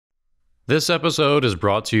This episode is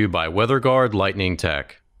brought to you by WeatherGuard Lightning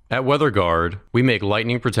Tech. At WeatherGuard, we make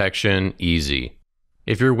lightning protection easy.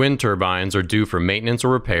 If your wind turbines are due for maintenance or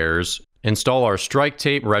repairs, install our Strike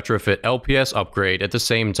Tape Retrofit LPS upgrade at the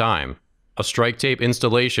same time. A Strike Tape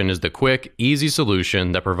installation is the quick, easy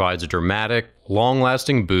solution that provides a dramatic,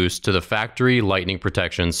 long-lasting boost to the factory lightning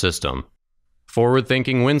protection system.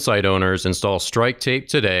 Forward-thinking wind site owners install Strike Tape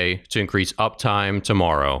today to increase uptime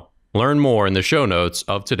tomorrow. Learn more in the show notes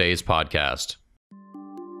of today's podcast.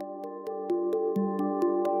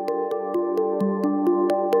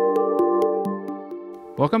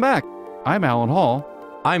 Welcome back. I'm Alan Hall.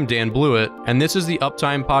 I'm Dan Blewett, and this is the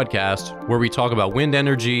Uptime Podcast, where we talk about wind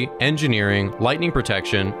energy, engineering, lightning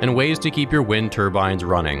protection, and ways to keep your wind turbines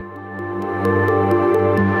running.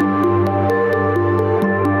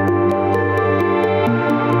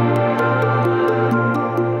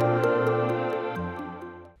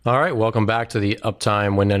 All right, welcome back to the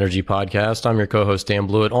Uptime Wind Energy Podcast. I'm your co-host, Dan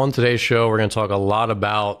Blewett. On today's show, we're going to talk a lot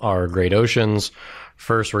about our great oceans.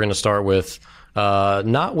 First, we're going to start with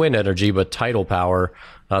not wind energy, but tidal power.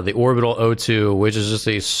 The Orbital O2, which is just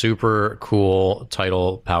a super cool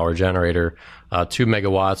tidal power generator. 2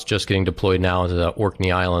 megawatts just getting deployed now into the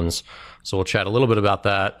Orkney Islands. So we'll chat a little bit about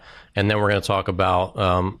that. And then we're going to talk about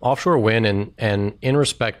offshore wind and in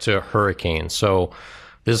respect to hurricanes. So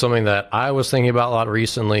this is something that I was thinking about a lot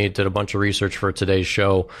recently, did a bunch of research for today's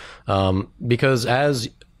show, because as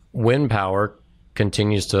wind power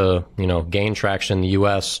continues to, gain traction in the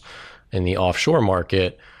U.S. in the offshore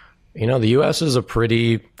market, the U.S. is a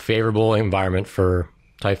pretty favorable environment for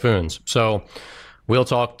typhoons. So we'll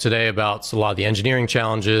talk today about a lot of the engineering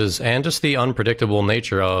challenges and just the unpredictable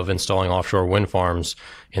nature of installing offshore wind farms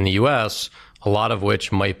in the U.S., a lot of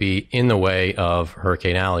which might be in the way of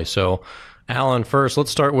Hurricane Alley. So Alan, first,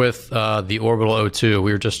 let's start with the Orbital O2.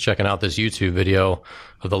 We were just checking out this YouTube video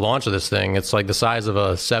of the launch of this thing. It's like the size of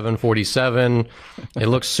a 747. It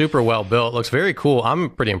looks super well built. It looks very cool. I'm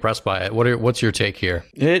pretty impressed by it. What's your take here?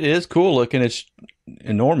 It is cool looking. It's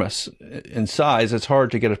enormous in size. It's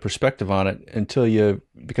hard to get a perspective on it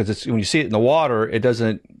because it's when you see it in the water, it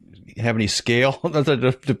doesn't have any scale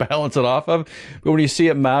to balance it off of. But when you see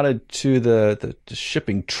it mounted to the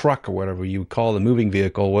shipping truck or whatever you call the moving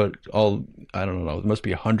vehicle, I don't know, there must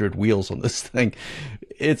be 100 wheels on this thing.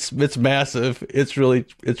 It's massive. It's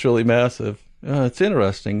really massive. It's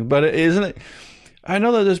interesting, but isn't it? I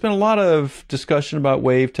know that there's been a lot of discussion about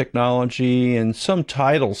wave technology and some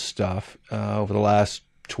tidal stuff over the last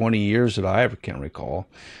 20 years that I ever can recall.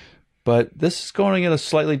 But this is going in a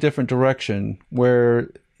slightly different direction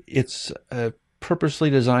where it's a purposely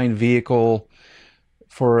designed vehicle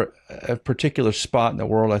for a particular spot in the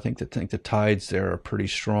world. I think the tides there are pretty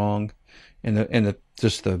strong, and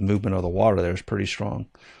just the movement of the water there is pretty strong.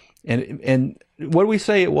 And what do we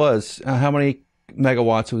say it was? How many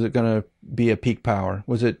megawatts was it going to be a peak power?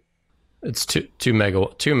 Was it? It's 2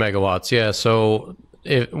 megawatts. Yeah. So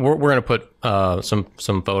we're going to put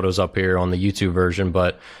some photos up here on the YouTube version,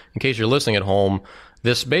 but in case you're listening at home,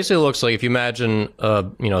 this basically looks like if you imagine a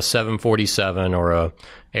 747 or a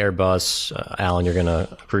Airbus. Alan, you're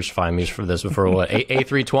gonna crucify me for this. Before what?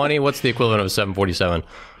 A320? What's the equivalent of a 747?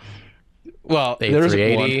 Well,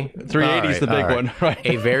 A380. 380 is the big one, right?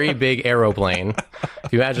 A very big aeroplane.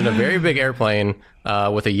 If you imagine a very big airplane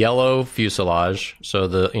with a yellow fuselage, so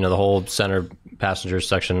the whole center passenger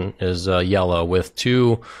section is yellow with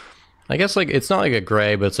two. I guess it's not like a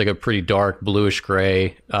gray, but it's like a pretty dark bluish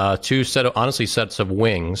gray. Two sets of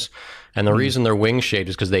wings, and the reason they're wing shaped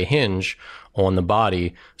is because they hinge on the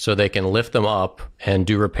body, so they can lift them up and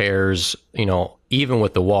do repairs. Even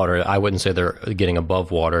with the water, I wouldn't say they're getting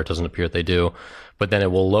above water. It doesn't appear that they do, but then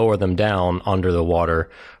it will lower them down under the water,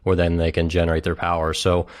 where then they can generate their power.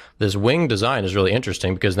 So this wing design is really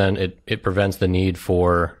interesting because then it prevents the need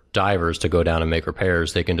for divers to go down and make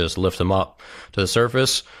repairs. They can just lift them up to the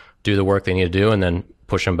surface, do the work they need to do, and then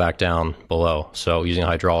push them back down below. So using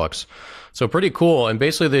hydraulics. So pretty cool. And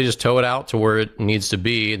basically they just tow it out to where it needs to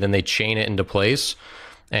be. Then they chain it into place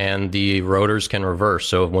and the rotors can reverse.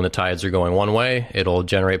 So when the tides are going one way, it'll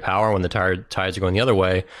generate power. When the tides are going the other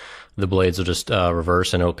way, the blades will just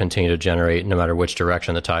reverse and it'll continue to generate no matter which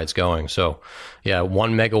direction the tide's going. So yeah,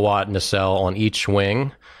 1 megawatt nacelle on each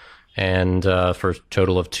wing, and for a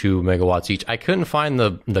total of 2 megawatts each. I couldn't find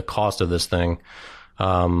the cost of this thing.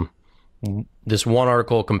 This one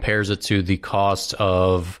article compares it to the cost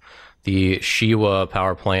of the Shiwa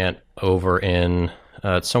power plant over in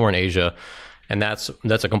somewhere in Asia, and that's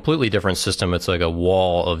a completely different system. It's like a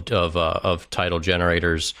wall of tidal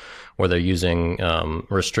generators where they're using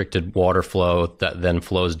restricted water flow that then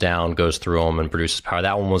flows down, goes through them, and produces power.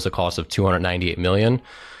 That one was the cost of $298 million.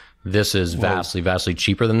 this is vastly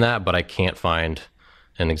cheaper than that, but I can't find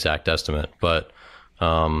an exact estimate. But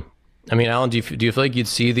I mean, Alan, do you feel like you'd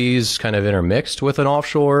see these kind of intermixed with an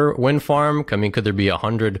offshore wind farm? I mean, could there be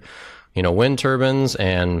 100, wind turbines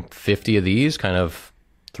and 50 of these kind of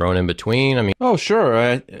thrown in between? I mean, oh, sure.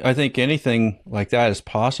 I think anything like that is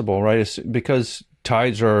possible, right? It's because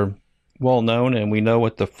tides are well known and we know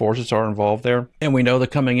what the forces are involved there, and we know they're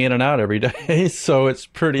coming in and out every day. So it's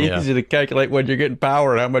pretty easy to calculate when you're getting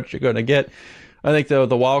power and how much you're going to get. I think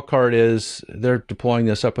the wild card is they're deploying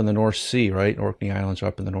this up in the North Sea, right? Orkney Islands are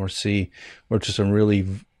up in the North Sea, which is some really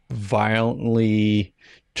violently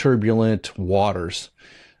turbulent waters.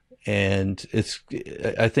 And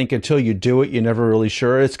I think until you do it, you're never really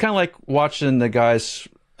sure. It's kind of like watching the guys,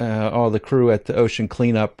 the crew at the ocean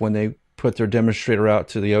cleanup when they put their demonstrator out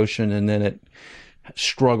to the ocean and then it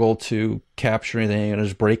struggled to capture anything and it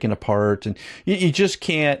was breaking apart. And you just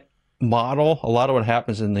can't model a lot of what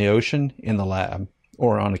happens in the ocean in the lab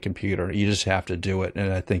or on a computer. You just have to do it.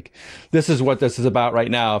 And I think this is what this is about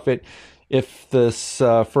right now. If this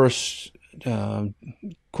first quote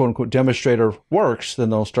unquote demonstrator works,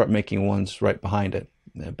 then they'll start making ones right behind it.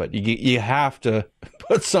 But you have to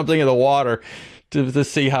put something in the water to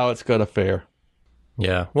see how it's going to fare.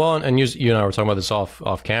 Yeah. Well, and you and I were talking about this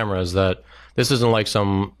off camera, is that this isn't like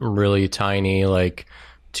some really tiny, like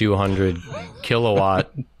 200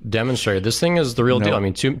 kilowatt demonstrator. This thing is the real deal. I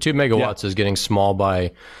mean, 2 megawatts is getting small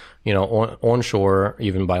by, onshore,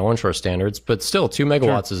 even by onshore standards, but still 2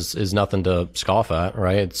 megawatts is nothing to scoff at,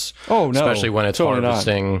 right? It's especially when it's totally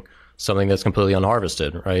harvesting something that's completely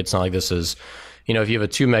unharvested, right? It's not like this is, if you have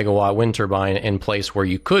a 2 megawatt wind turbine in place where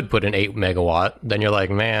you could put an 8 megawatt, then you're like,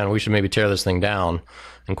 man, we should maybe tear this thing down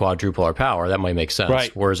and quadruple our power. That might make sense.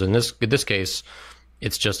 Right. Whereas in this case,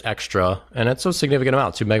 it's just extra, and it's a significant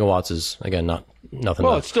amount. 2 megawatts is, again, nothing.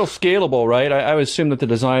 Well, it's still scalable, right? I would assume that the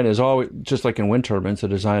design is always, just like in wind turbines, the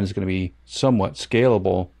design is going to be somewhat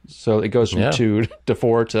scalable. So it goes from 2 to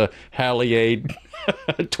 4 to Haliade,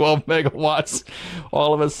 12 megawatts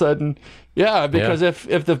all of a sudden. Yeah, because if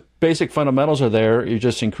the basic fundamentals are there, you're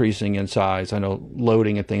just increasing in size. I know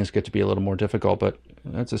loading and things get to be a little more difficult, but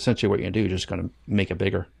that's essentially what you do. You're just going to make it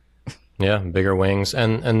bigger. Yeah, bigger wings.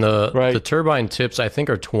 And the turbine tips, I think,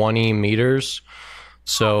 are 20 meters.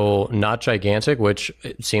 So not gigantic, which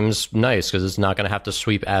seems nice because it's not going to have to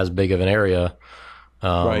sweep as big of an area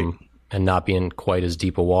and not be in quite as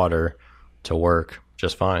deep a water to work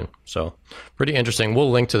just fine. So pretty interesting. We'll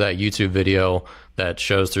link to that YouTube video that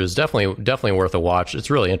shows through. It's definitely worth a watch. It's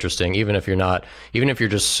really interesting, even if you're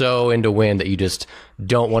just so into wind that you just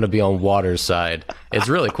don't want to be on water's side. It's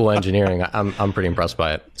really cool engineering. I'm pretty impressed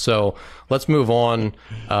by it. So let's move on.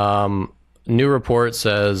 New report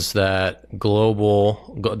says that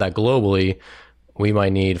globally we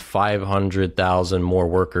might need 500,000 more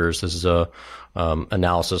workers. This is a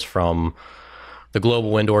analysis from the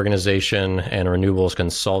Global Wind Organization and Renewables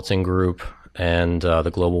Consulting Group and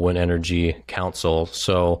the Global Wind Energy Council.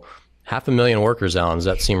 So 500,000 workers, Alan, does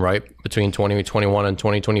that seem right between 2021 and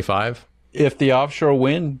 2025? If the offshore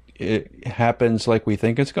wind happens like we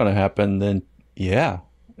think it's going to happen, then yeah,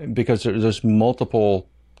 because there's multiple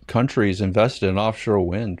countries invested in offshore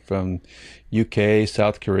wind, from UK,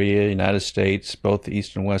 South Korea, United States, both the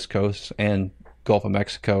East and West Coasts, and Gulf of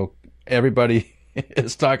Mexico. Everybody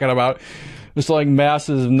is talking about installing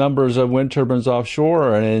massive numbers of wind turbines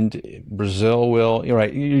offshore, and Brazil will. You're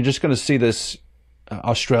right. You're just going to see this.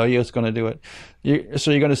 Australia is going to do it.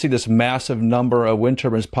 So you're going to see this massive number of wind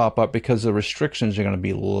turbines pop up because the restrictions are going to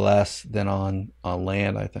be less than on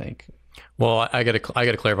land, I think. Well, I got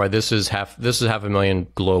to clarify. This is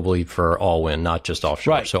 500,000 globally for all wind, not just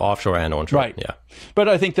offshore. Right. So offshore and onshore. Right. Yeah. But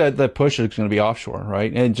I think that the push is going to be offshore,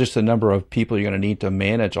 right? And just the number of people you're going to need to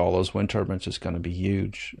manage all those wind turbines is going to be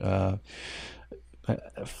huge.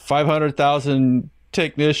 500,000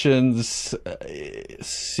 technicians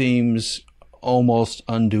seems almost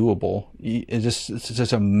undoable. It's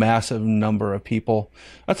just a massive number of people.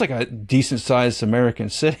 That's like a decent sized American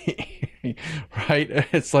city, right?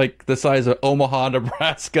 It's like the size of Omaha,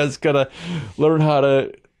 Nebraska is gonna learn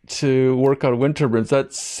how to work on wind turbines.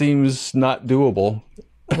 That seems not doable.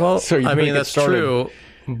 Well, so I mean, that's true,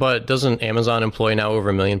 but doesn't Amazon employ now over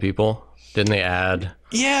 1 million people? Didn't they add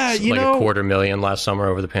a 250,000 last summer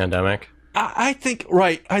over the pandemic? I think,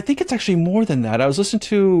 right. I think it's actually more than that. I was listening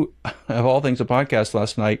to, of all things, a podcast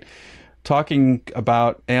last night talking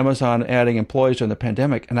about Amazon adding employees during the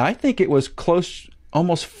pandemic. And I think it was close,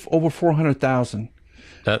 almost over 400,000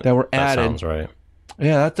 that were added. That sounds right.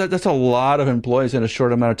 Yeah, that's a lot of employees in a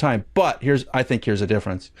short amount of time. But I think here's a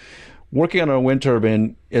difference. Working on a wind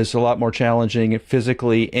turbine is a lot more challenging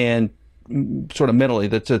physically and sort of mentally,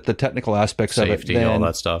 that's the technical aspects Safety, of it. all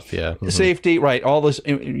that stuff. Yeah. Mhm. Safety, right. All this,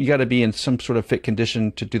 you got to be in some sort of fit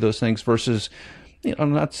condition to do those things versus,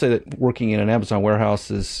 not to say that working in an Amazon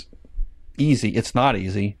warehouse is easy. It's not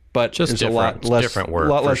easy, but Just there's a lot less, different work,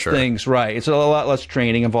 a lot for less sure. things, right. It's a lot less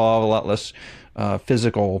training involved, a lot less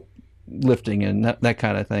physical lifting and that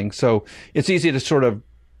kind of thing. So it's easy to sort of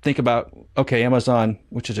think about, okay, Amazon,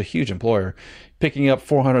 which is a huge employer, picking up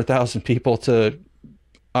 400,000 people to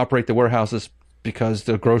operate the warehouses because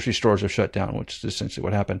the grocery stores are shut down, which is essentially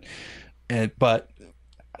what happened. But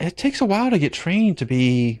it takes a while to get trained to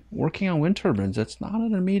be working on wind turbines. It's not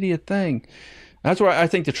an immediate thing. That's where I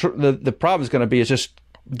think the problem is going to be is just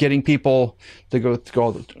getting people to go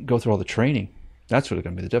through all the training. That's what's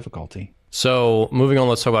going to be the difficulty. So moving on,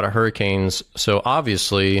 let's talk about hurricanes. So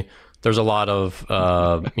obviously, there's a lot of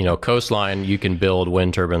coastline you can build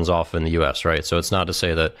wind turbines off in the U.S., right? So it's not to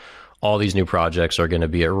say that all these new projects are going to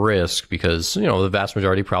be at risk because the vast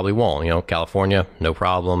majority probably won't. California, no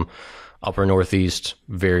problem. Upper Northeast,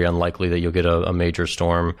 very unlikely that you'll get a major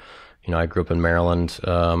storm. I grew up in Maryland.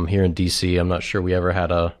 Here in D.C., I'm not sure if we ever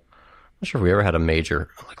had a major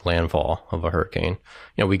landfall of a hurricane.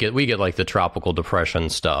 We get like the tropical depression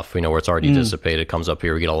stuff, where it's already dissipated, comes up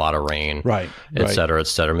here, we get a lot of rain, right, et cetera,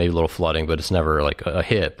 maybe a little flooding, but it's never like a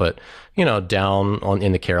hit. But, down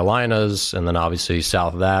in the Carolinas and then obviously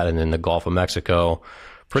south of that and in the Gulf of Mexico,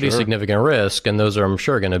 pretty significant risk. And those are, I'm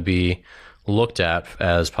sure, going to be looked at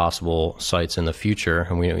as possible sites in the future.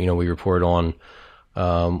 And we report on,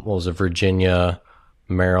 Virginia,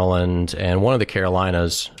 Maryland, and one of the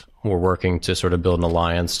Carolinas. We're working to sort of build an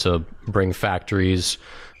alliance to bring factories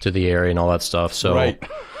to the area and all that stuff. So, right.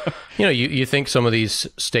 you think some of these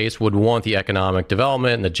states would want the economic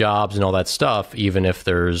development and the jobs and all that stuff, even if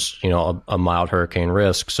there's, a mild hurricane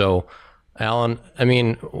risk. So, Alan,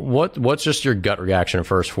 what's just your gut reaction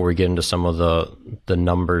first before we get into some of the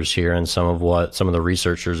numbers here and some of what some of the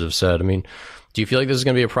researchers have said? Do you feel like this is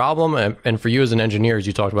going to be a problem? And for you as an engineer, as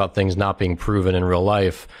you talked about things not being proven in real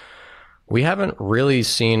life, we haven't really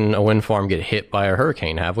seen a wind farm get hit by a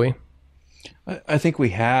hurricane, have we? I think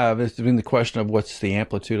we have. It's been the question of what's the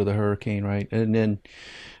amplitude of the hurricane, right? And then,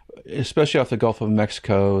 especially off the Gulf of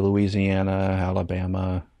Mexico, Louisiana,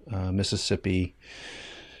 Alabama, Mississippi,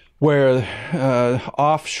 where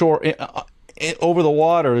offshore, over the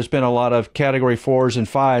water, there's been a lot of Category 4s and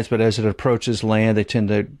 5s, but as it approaches land, they tend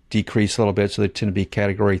to decrease a little bit, so they tend to be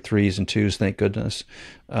Category 3s and 2s, thank goodness.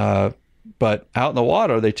 But out in the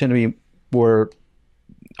water, they tend to be where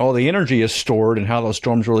all the energy is stored and how those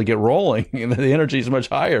storms really get rolling. The energy is much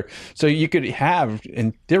higher. So you could have,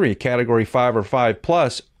 in theory, a Category 5 or 5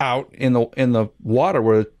 plus out in the water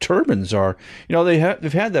where the turbines are.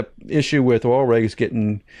 They've had the issue with oil rigs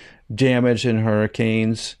getting damaged in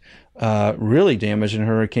hurricanes, really damaged in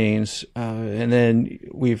hurricanes. And then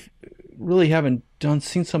we've really haven't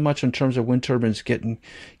seen so much in terms of wind turbines getting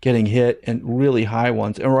hit and really high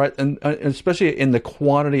ones, and especially in the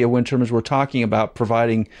quantity of wind turbines we're talking about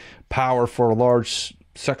providing power for large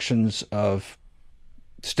sections of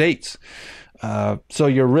states. So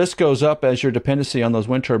your risk goes up as your dependency on those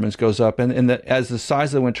wind turbines goes up, and as the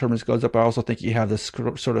size of the wind turbines goes up, I also think you have this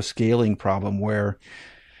sort of scaling problem where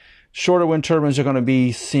shorter wind turbines are going to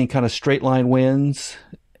be seeing kind of straight line winds,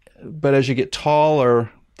 but as you get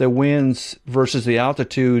taller, the winds versus the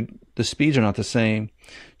altitude, the speeds are not the same.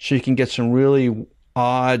 So you can get some really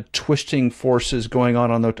odd twisting forces going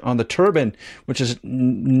on the turbine, which is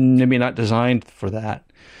maybe not designed for that.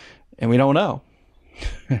 And we don't know.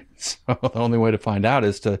 So the only way to find out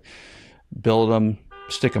is to build them,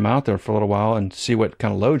 stick them out there for a little while and see what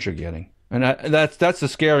kind of loads you're getting. And that's the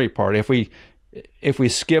scary part. If we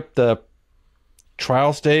skip the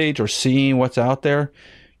trial stage or seeing what's out there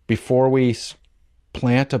before we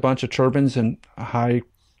plant a bunch of turbines in high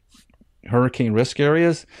hurricane risk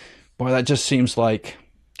areas, boy, that just seems like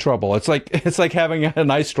trouble. It's like having an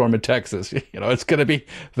ice storm in Texas. It's going to be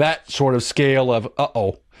that sort of scale of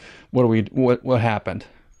what happened.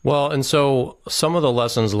 Well, and so some of the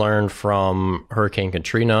lessons learned from Hurricane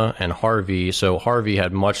Katrina and Harvey. So Harvey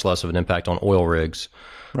had much less of an impact on oil rigs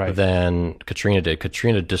than Katrina did.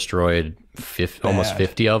 Katrina destroyed almost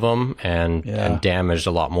 50 of them and damaged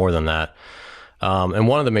a lot more than that. And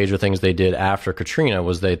one of the major things they did after Katrina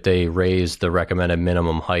was that they raised the recommended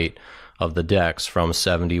minimum height of the decks from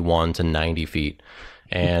 71 to 90 feet.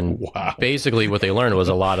 And basically what they learned was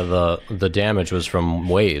a lot of the damage was from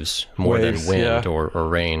waves more than wind or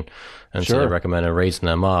rain. And so they recommended raising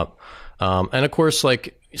them up. And of course, one of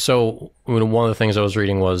the things I was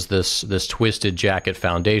reading was this Twisted Jacket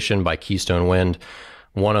Foundation by Keystone Wind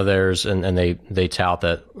one of theirs, and they tout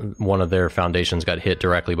that one of their foundations got hit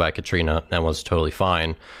directly by Katrina and was totally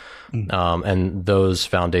fine. And those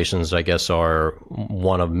foundations, I guess, are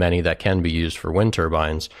one of many that can be used for wind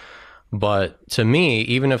turbines. But to me,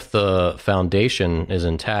 even if the foundation is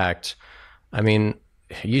intact, I mean,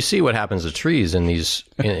 you see what happens to trees in these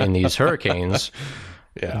in these hurricanes.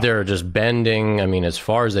 Yeah. They're just bending. I mean, as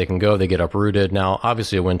far as they can go, they get uprooted. Now,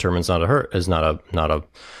 obviously, a wind turbine's not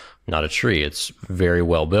a tree. It's very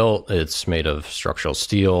well built. It's made of structural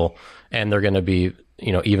steel, and they're going to be,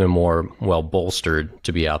 even more well bolstered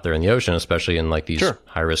to be out there in the ocean, especially in like these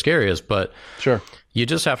high risk areas. But you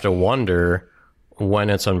just have to wonder when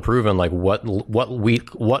it's unproven, like what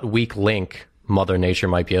weak link Mother Nature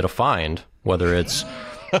might be able to find. Whether it's,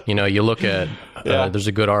 you look at, there's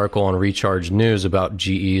a good article on Recharge News about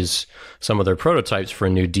GE's, some of their prototypes for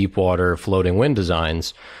new deep water floating wind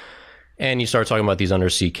designs. And you start talking about these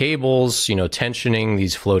undersea cables, tensioning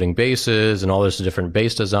these floating bases and all those different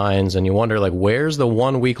base designs. And you wonder, like, where's the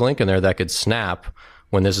one weak link in there that could snap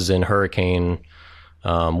when this is in hurricane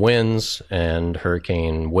winds and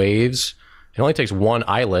hurricane waves? It only takes one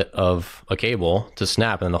eyelet of a cable to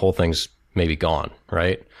snap and the whole thing's maybe gone,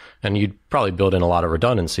 right? And you'd probably build in a lot of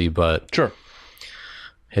redundancy, but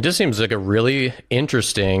it just seems like a really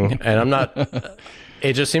interesting,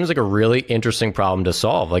 it just seems like a really interesting problem to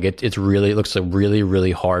solve. Like it looks like a really,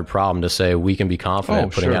 really hard problem to say we can be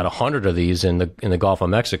confident putting out 100 of these in the Gulf of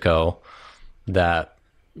Mexico that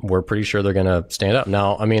we're pretty sure they're going to stand up.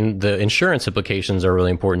 Now, I mean, the insurance implications are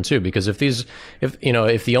really important too, because if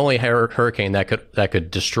the only hurricane that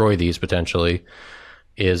could destroy these potentially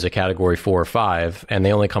is a category 4 or 5, and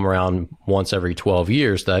they only come around once every 12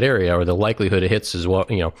 years to that area, or the likelihood it hits is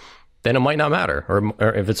then it might not matter.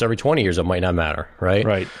 Or if it's every 20 years, it might not matter, right?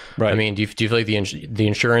 Right. I mean, do you feel like the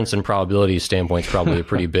insurance and probability standpoint is probably a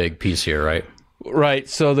pretty big piece here, right? Right.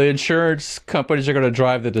 So the insurance companies are going to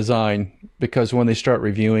drive the design, because when they start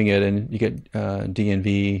reviewing it and you get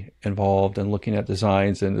DNV involved and looking at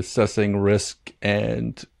designs and assessing risk,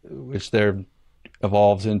 and which there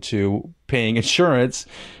evolves into paying insurance,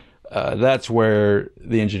 that's where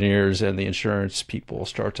the engineers and the insurance people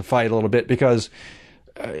start to fight a little bit, because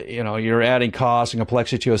you're adding cost and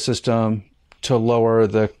complexity to a system to lower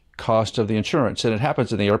the cost of the insurance. And it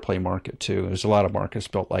happens in the airplane market too. There's a lot of markets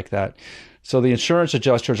built like that. So the insurance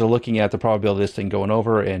adjusters are looking at the probability of this thing going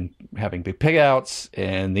over and having big payouts,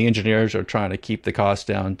 and the engineers are trying to keep the cost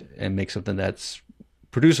down and make something that's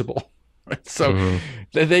producible. So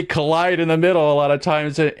they collide in the middle a lot of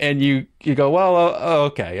times, and you go, well,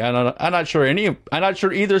 okay, I'm not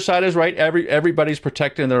sure either side is right. Everybody's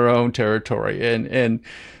protecting their own territory, and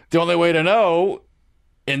the only way to know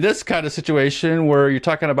in this kind of situation where you're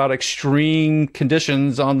talking about extreme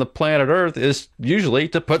conditions on the planet Earth is usually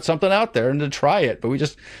to put something out there and to try it. But we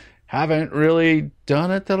just haven't really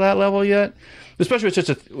done it to that level yet, especially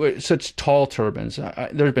with such tall turbines.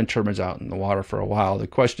 There's been turbines out in the water for a while. The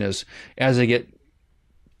question is, as they get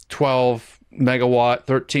 12 megawatt,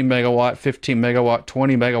 13 megawatt, 15 megawatt,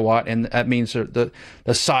 20 megawatt, and that means the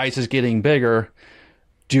size is getting bigger,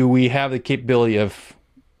 do we have the capability of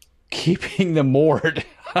keeping them moored?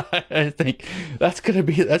 I think that's going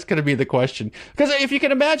to be the question. Because if you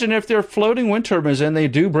can imagine, if they're floating wind turbines and they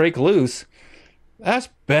do break loose, that's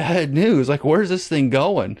bad news. Like, where's this thing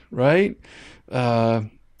going, right?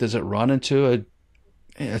 Does it run into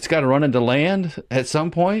it's got to run into land at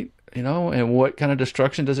some point, and what kind of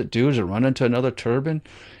destruction does it do? Does it run into another turbine?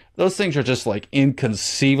 Those things are just like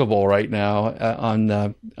inconceivable right now on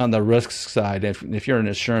the risk side. If you're an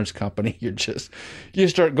insurance company, you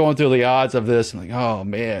start going through the odds of this and like, oh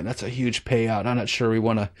man, that's a huge payout. I'm not sure we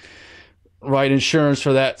want to write insurance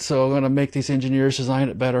for that, so I'm going to make these engineers design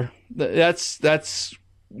it better. That's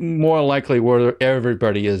more likely where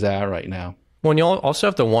everybody is at right now. Well, and you also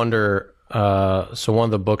have to wonder, so one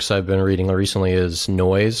of the books I've been reading recently is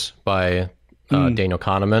Noise by Daniel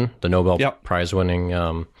Kahneman, the Nobel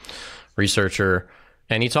Prize-winning researcher.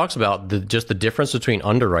 And he talks about just the difference between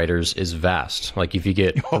underwriters is vast. Like if you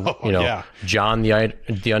get, John,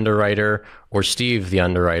 the underwriter, or Steve, the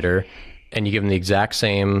underwriter, and you give them the exact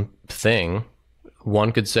same thing,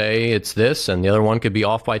 one could say it's this, and the other one could be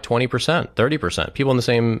off by 20%, 30%. People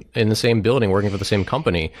in the same building working for the same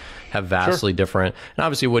company have vastly different. And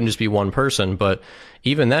obviously, it wouldn't just be one person, but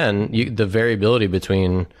even then, the variability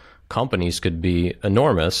between companies could be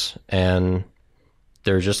enormous, and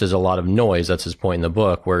there just is a lot of noise. That's his point in the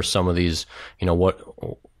book, where some of these,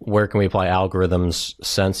 where can we apply algorithms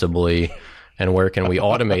sensibly, and where can we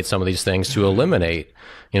automate some of these things to eliminate?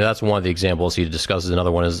 That's one of the examples he discusses.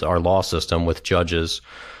 Another one is our law system with judges.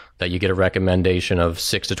 that you get a recommendation of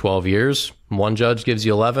 6 to 12 years. One judge gives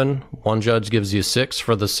you 11, one judge gives you 6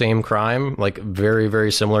 for the same crime, like very,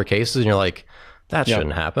 very similar cases. And you're like, that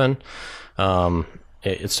shouldn't happen.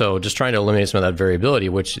 So just trying to eliminate some of that variability,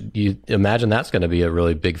 which you imagine that's going to be a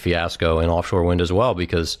really big fiasco in offshore wind as well,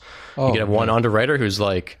 because you could have one underwriter who's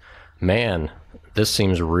like, man, this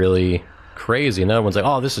seems really crazy. Another one's like,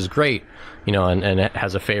 oh, this is great, and it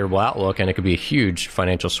has a favorable outlook, and it could be a huge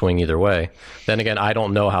financial swing either way. Then again, I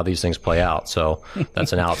don't know how these things play out, so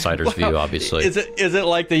that's an outsider's view, obviously. Is it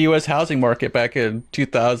like the U.S. housing market back in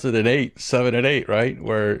 2008, 7 and 8, right,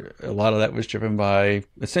 where a lot of that was driven by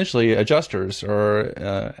essentially adjusters or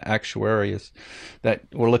actuaries that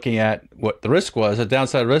were looking at what the risk was, a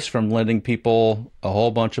downside risk from lending people a whole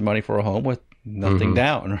bunch of money for a home with nothing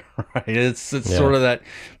down, right? It's sort of that,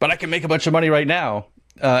 but I can make a bunch of money right now.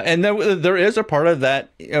 And then there is a part of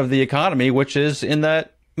that, of the economy, which is in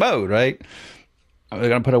that mode, right? I'm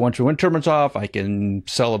going to put a bunch of wind turbines off. I can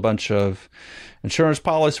sell a bunch of insurance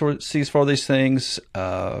policies for these things,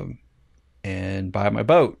 and buy my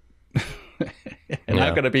boat. And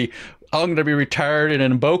I'm going to be retired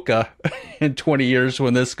in Boca in 20 years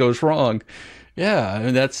when this goes wrong. Yeah, I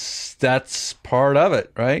mean, that's part of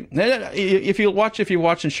it, right? If you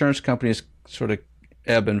watch insurance companies sort of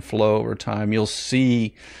ebb and flow over time, you'll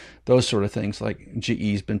see those sort of things. Like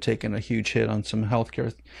GE's been taking a huge hit on some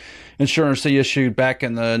healthcare insurance they issued back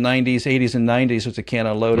in the 90s, 80s, and 90s with the can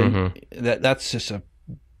unloading. That's just a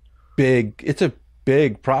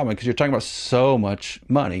big problem, because you're talking about so much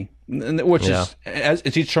money, which is,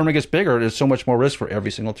 as each tournament gets bigger, there's so much more risk for every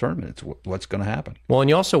single tournament. It's what's going to happen. Well, and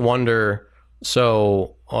you also wonder.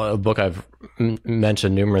 So a book I've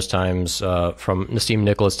mentioned numerous times from Nassim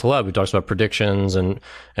Nicholas Taleb, who talks about predictions, and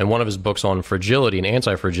one of his books on fragility and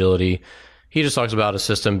anti-fragility, he just talks about a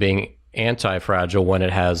system being anti-fragile when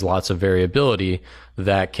it has lots of variability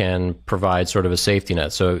that can provide sort of a safety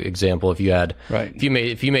net. So example, if you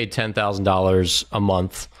made $10,000 a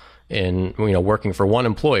month in working for one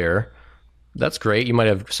employer, that's great. You might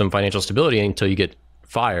have some financial stability until you get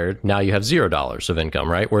fired. Now you have $0 of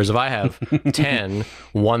income, right? Whereas if I have 10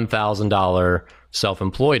 $1,000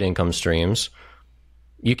 self-employed income streams,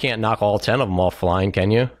 you can't knock all 10 of them off flying,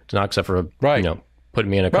 can you? Not except for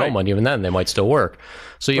putting me in a coma, and even then they might still work.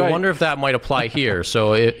 So you wonder if that might apply here.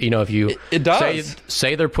 So if you it does.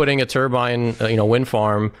 Say they're putting a turbine, wind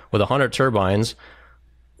farm with 100 turbines,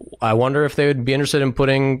 I wonder if they would be interested in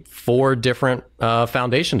putting 4 different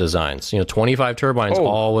foundation designs, 25 turbines,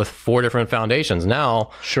 all with 4 different foundations. Now,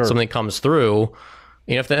 something comes through,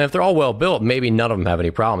 if they're all well built, maybe none of them have any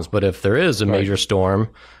problems. But if there is a major storm,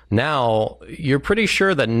 now you're pretty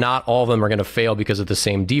sure that not all of them are going to fail because of the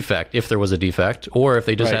same defect, if there was a defect, or if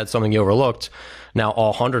they just had something you overlooked. Now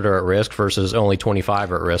all 100 are at risk versus only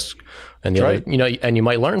 25 are at risk. And the other, and you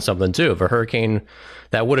might learn something too. If a hurricane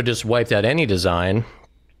that would have just wiped out any design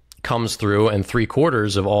comes through and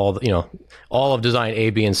 3/4 of all of design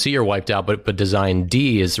A, B, and C are wiped out, but design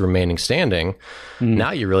D is remaining standing.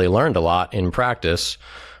 Now you really learned a lot in practice.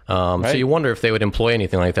 So you wonder if they would employ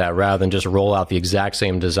anything like that rather than just roll out the exact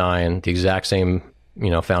same design, the exact same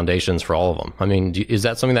foundations for all of them. I mean, is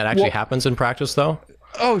that something that actually happens in practice though?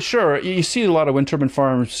 Oh, sure. You see a lot of wind turbine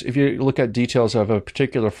farms. If you look at details of a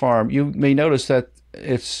particular farm, you may notice that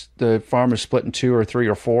the farm is split in 2 or 3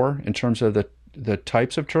 or 4 in terms of the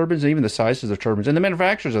types of turbines, and even the sizes of turbines, and the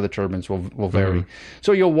manufacturers of the turbines will vary.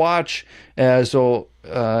 So you'll watch as they'll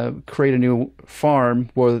create a new farm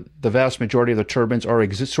where the vast majority of the turbines are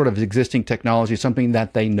sort of existing technology, something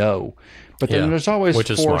that they know. But then there's always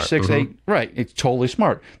 4, 6, 8. Right, it's totally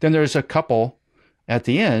smart. Then there's a couple at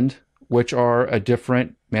the end which are a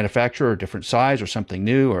different manufacturer, or different size, or something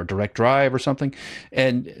new, or direct drive, or something,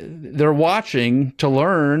 and they're watching to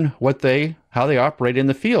learn how they operate in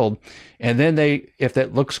the field, and then if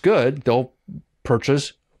that looks good, they'll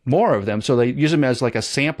purchase more of them. So they use them as like a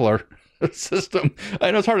sampler system.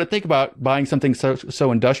 I know it's hard to think about buying something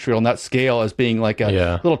so industrial, not scale, as being like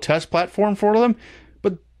a little test platform for them,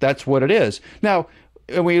 but that's what it is. Now,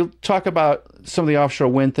 when we talk about some of the offshore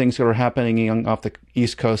wind things that are happening off the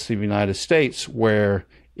east coast of the United States, where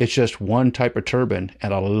it's just one type of turbine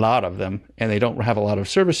and a lot of them, and they don't have a lot of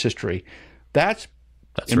service history, that's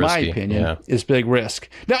in risky, my opinion, is big risk.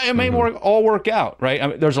 Now, it may all work out, right? I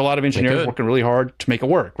mean, there's a lot of engineers working really hard to make it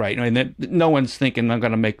work, right? I mean, no one's thinking, I'm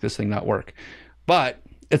going to make this thing not work. But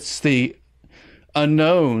it's the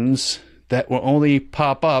unknowns that will only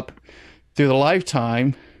pop up through the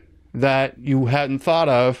lifetime that you hadn't thought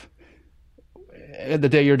of the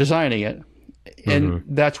day you're designing it. And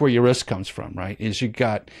that's where your risk comes from, right?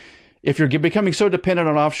 If you're becoming so dependent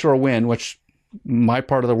on offshore wind, which my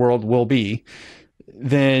part of the world will be,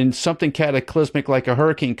 then something cataclysmic like a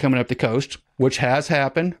hurricane coming up the coast, which has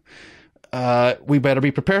happened, we better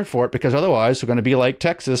be prepared for it, because otherwise we're going to be like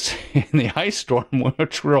Texas in the ice storm,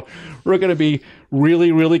 which we're going to be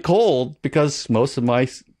really, really cold, because most of my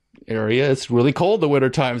area, it's really cold the winter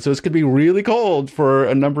time. So it's going to be really cold for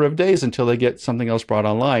a number of days until they get something else brought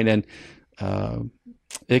online. And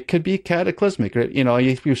it could be cataclysmic. You know,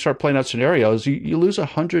 if you start playing out scenarios, you lose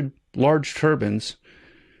 100 large turbines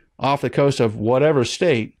off the coast of whatever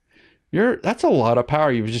state. That's a lot of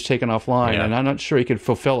power you've just taken offline, and I'm not sure you could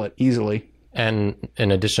fulfill it easily. And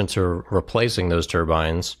in addition to replacing those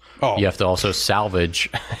turbines, you have to also salvage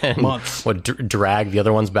and drag the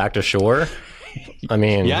other ones back to shore. I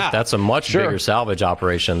mean, that's a much bigger salvage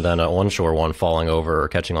operation than an onshore one falling over or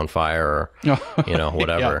catching on fire or, you know,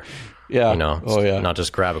 whatever. Yeah. You know, not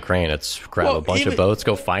just grab a crane, it's grab a bunch of boats,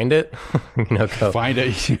 go find it. You know, go find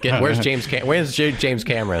it. Where's James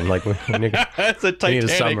Cameron? Like, that's a Titanic, need a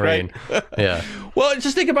submarine. Right? Yeah. Well,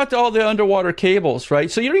 just think about all the underwater cables,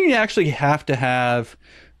 right? So you don't even actually have to have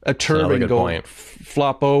a turbine go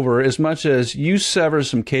flop over, as much as you sever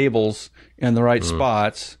some cables in the right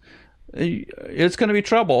spots. It's going to be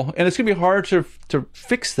trouble, and it's going to be hard to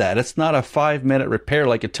fix that. It's not a 5-minute repair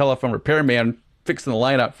like a telephone repairman fixing the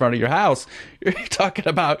line out front of your house. You're talking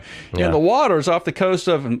about the waters off the coast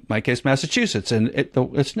of, in my case, Massachusetts, and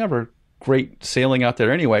it's never great sailing out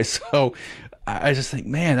there anyway. So I just think,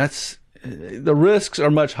 man, the risks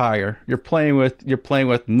are much higher. You're playing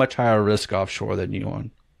with much higher risk offshore than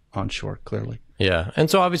you onshore, clearly. Yeah. And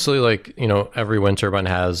so obviously, like, you know, every wind turbine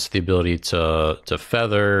has the ability to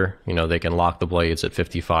feather. You know, they can lock the blades at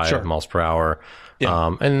 55 miles per hour.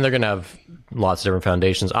 Yeah. And they're going to have lots of different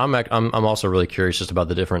foundations. I'm also really curious just about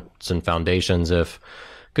the difference in foundations,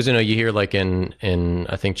 because, you know, you hear like in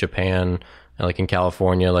I think Japan and like in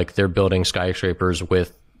California, like they're building skyscrapers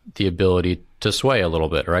with the ability to sway a little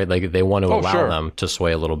bit, right? Like they want to allow them to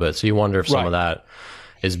sway a little bit. So you wonder if some of that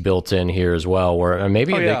is built in here as well, where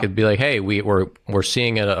maybe they could be like, hey, we're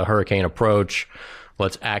seeing a hurricane approach.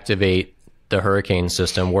 Let's activate the hurricane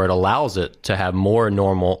system where it allows it to have more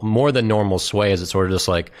than normal sway, as it sort of just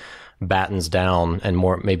like battens down and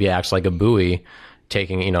maybe acts like a buoy,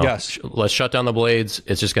 taking, you know, let's shut down the blades.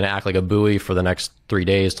 It's just going to act like a buoy for the next 3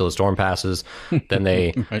 days till the storm passes. Then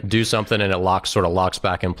they do something and it sort of locks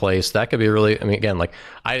back in place. That could be really, I mean, again, like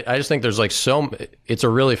I just think there's like it's a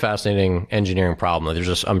really fascinating engineering problem. There's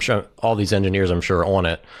just, I'm sure all these engineers, I'm sure, are on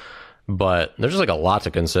it, but there's just like a lot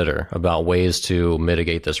to consider about ways to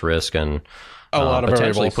mitigate this risk and a lot of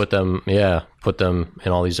potentially variables. put them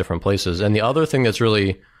in all these different places. And the other thing that's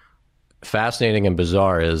really fascinating and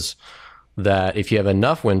bizarre is that if you have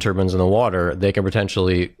enough wind turbines in the water, they can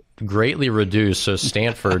potentially greatly reduce. So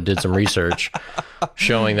Stanford did some research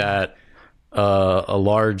showing that a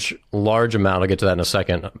large amount, I'll get to that in a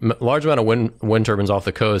second, large amount of wind turbines off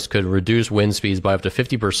the coast could reduce wind speeds by up to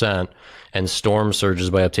 50% and storm surges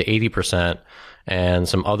by up to 80%. And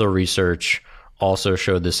some other research also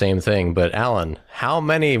showed the same thing. But Alan, how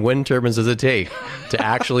many wind turbines does it take to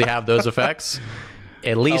actually have those effects?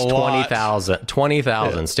 At least 20,000.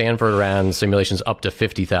 20,000. Stanford ran simulations up to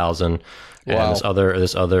 50,000. And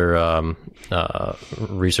this other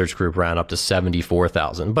research group ran up to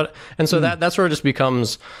 74,000. And so that sort of just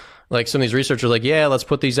becomes like, some of these researchers are like, yeah, let's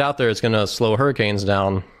put these out there. It's going to slow hurricanes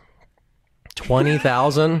down.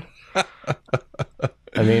 20,000.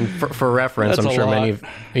 I mean, for reference, I'm sure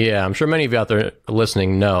many of you out there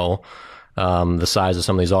listening know the size of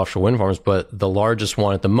some of these offshore wind farms, but the largest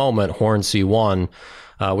one at the moment, Hornsea 1,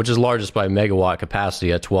 which is largest by megawatt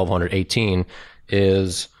capacity at 1,218,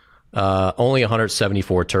 is only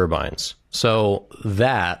 174 turbines. So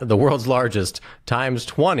the world's largest, times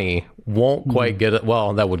 20 won't quite get it.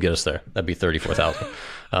 Well, that would get us there. That'd be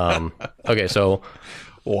 34,000. Okay, so...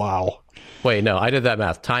 Wow. Wait, no, I did that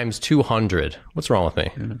math. Times 200. What's wrong with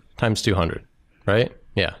me? Times 200, right?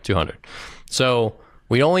 Yeah, 200. So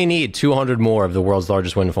we only need 200 more of the world's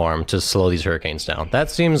largest wind farm to slow these hurricanes down. That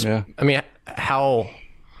seems, I mean, how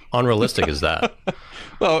unrealistic is that?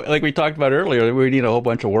 Well, like we talked about earlier, we need a whole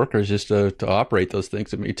bunch of workers just to operate those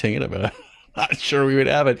things and maintain them. I'm not sure we would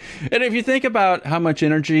have it. And if you think about how much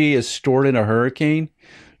energy is stored in a hurricane,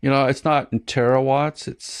 you know, it's not in terawatts.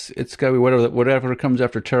 It's got to be whatever comes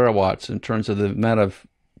after terawatts in terms of the amount of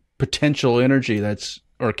potential energy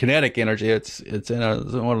or kinetic energy. It's in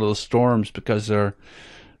one of those storms, because they're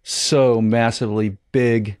so massively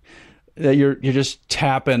big that you're just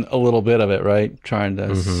tapping a little bit of it, right? Trying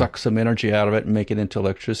to suck some energy out of it and make it into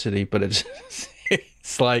electricity. But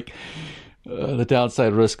it's like the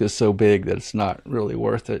downside risk is so big that it's not really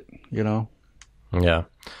worth it, you know? Yeah.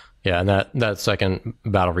 Yeah, and that second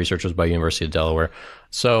battle research was by University of Delaware.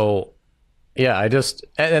 So, yeah,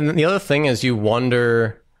 and the other thing is you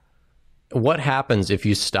wonder what happens if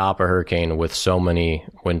you stop a hurricane with so many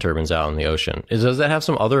wind turbines out in the ocean. Does that have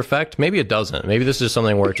some other effect? Maybe it doesn't. Maybe this is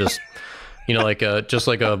something where it just, like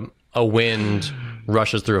a wind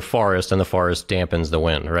rushes through a forest and the forest dampens the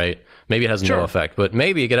wind, right? Maybe it has no effect, but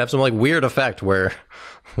maybe it could have some like weird effect where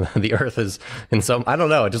the Earth is in some, I don't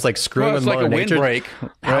know, just like screwing with Mother Nature. Windbreak,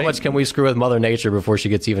 right? How much can we screw with Mother Nature before she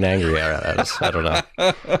gets even angry at us? I don't know.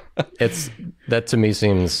 That to me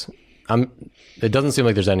seems, it doesn't seem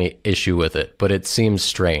like there's any issue with it, but it seems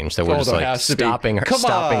strange that we're just like stopping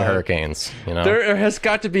hurricanes. There has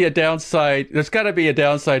got to be a downside. There's got to be a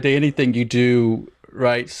downside to anything you do.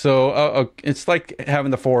 Right. So it's like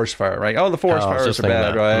having the forest fire, right? Oh, the forest fires are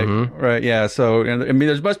bad, right? Mm-hmm. Right. Yeah. So, I mean,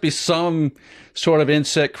 there must be some sort of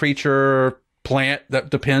insect, creature, plant that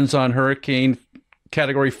depends on hurricane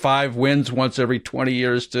category 5 winds once every 20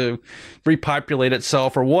 years to repopulate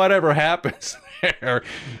itself or whatever happens there.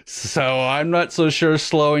 So I'm not so sure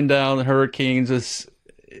slowing down hurricanes is,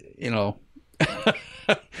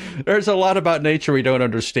 there's a lot about nature we don't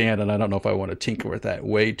understand. And I don't know if I want to tinker with that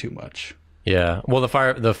way too much. Yeah, well, the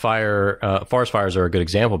forest fires are a good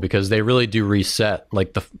example because they really do reset,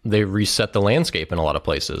 they reset the landscape in a lot of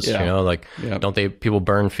places. Yeah. Don't they? People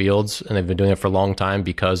burn fields, and they've been doing it for a long time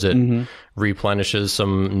because it replenishes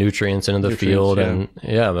some nutrients into the field, and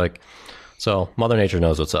so Mother Nature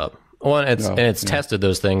knows what's up. Well, and it's tested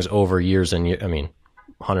those things over years and years. I mean,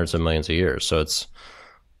 hundreds of millions of years. So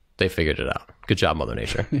they figured it out. Good job, Mother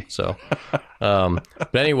Nature. So,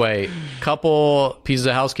 but anyway, couple pieces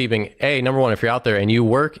of housekeeping. Number one, if you're out there and you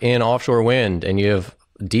work in offshore wind and you have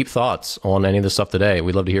deep thoughts on any of this stuff today,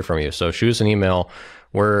 we'd love to hear from you. So shoot us an email.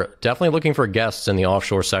 We're definitely looking for guests in the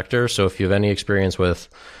offshore sector. So if you have any experience with,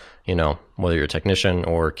 whether you're a technician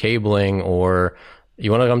or cabling or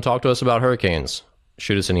you want to come talk to us about hurricanes,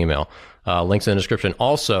 shoot us an email. Links in the description.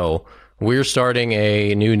 Also, we're starting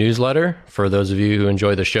a new newsletter for those of you who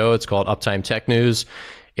enjoy the show. It's called Uptime Tech News.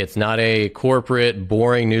 It's not a corporate,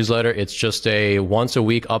 boring newsletter. It's just a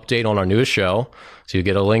once-a-week update on our newest show. So you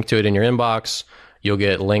get a link to it in your inbox. You'll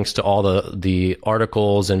get links to all the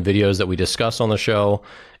articles and videos that we discuss on the show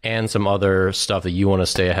and some other stuff that you want to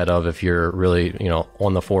stay ahead of if you're really,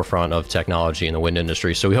 on the forefront of technology in the wind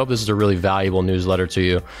industry. So we hope this is a really valuable newsletter to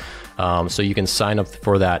you. So you can sign up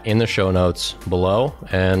for that in the show notes below,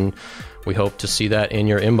 and we hope to see that in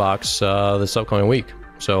your inbox this upcoming week.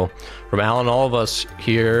 So from Alan and all of us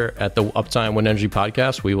here at the Uptime Wind Energy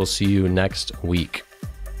Podcast, we will see you next week.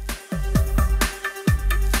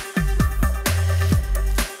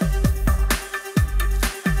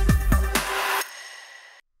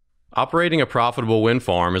 Operating a profitable wind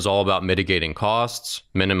farm is all about mitigating costs,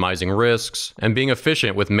 minimizing risks, and being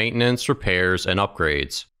efficient with maintenance, repairs, and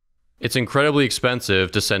upgrades. It's incredibly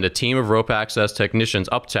expensive to send a team of rope access technicians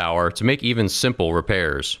up tower to make even simple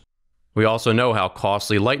repairs. We also know how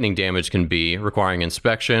costly lightning damage can be, requiring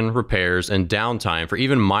inspection, repairs, and downtime for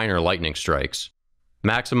even minor lightning strikes.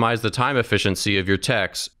 Maximize the time efficiency of your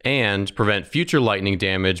techs and prevent future lightning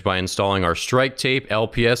damage by installing our Strike Tape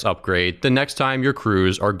LPS upgrade the next time your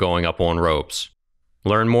crews are going up on ropes.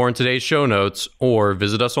 Learn more in today's show notes or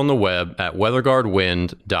visit us on the web at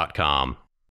weatherguardwind.com.